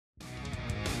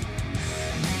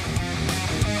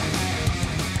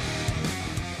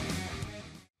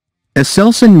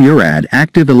ASELSAN MURAD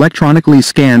Active Electronically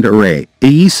Scanned Array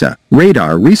 (AESA)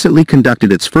 radar recently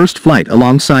conducted its first flight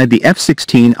alongside the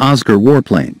F-16 ÖZGÜR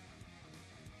warplane.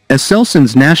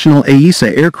 ASELSAN's national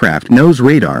AESA aircraft nose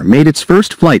radar made its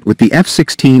first flight with the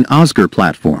F-16 ÖZGÜR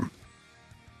platform.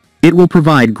 It will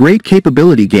provide great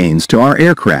capability gains to our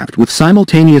aircraft with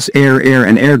simultaneous air-air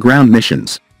and air-ground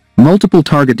missions, multiple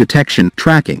target detection,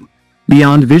 tracking,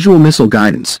 beyond visual missile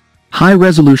guidance,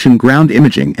 high-resolution ground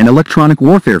imaging and electronic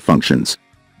warfare functions,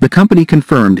 the company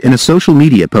confirmed in a social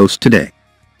media post today.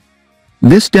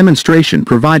 This demonstration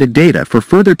provided data for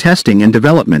further testing and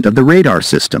development of the radar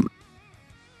system.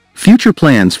 Future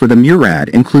plans for the MURAD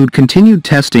include continued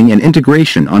testing and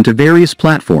integration onto various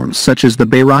platforms such as the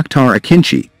Bayraktar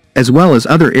AKINCI, as well as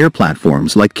other air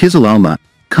platforms like KIZILELMA,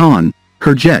 KAAN,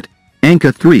 HÜRJET,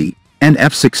 ANKA III, and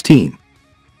F-16.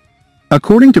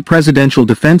 According to Presidential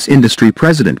Defense Industry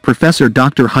President Professor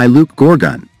Dr. Haluk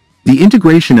Gorgun, the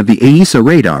integration of the AESA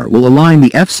radar will align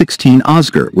the F-16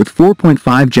 ÖZGÜR with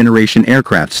 4.5 generation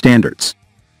aircraft standards.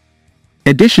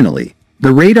 Additionally,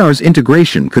 the radar's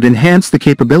integration could enhance the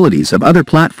capabilities of other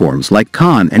platforms like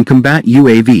KAAN and combat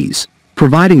UAVs,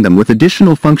 providing them with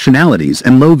additional functionalities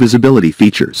and low visibility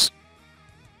features.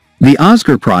 The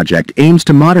ÖZGÜR project aims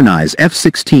to modernize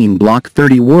F-16 Block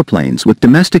 30 warplanes with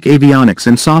domestic avionics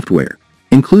and software,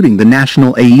 including the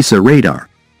national AESA radar.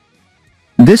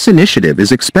 This initiative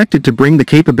is expected to bring the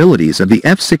capabilities of the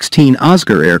F-16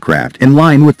 ÖZGÜR aircraft in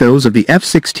line with those of the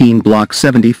F-16 Block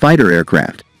 70 fighter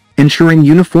aircraft, ensuring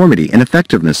uniformity and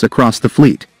effectiveness across the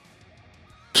fleet.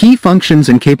 Key functions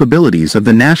and capabilities of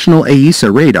the national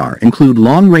AESA radar include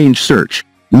long-range search,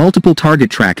 multiple target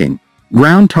tracking,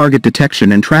 ground target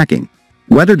detection and tracking,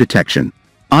 weather detection,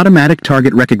 automatic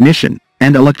target recognition,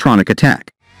 and electronic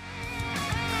attack.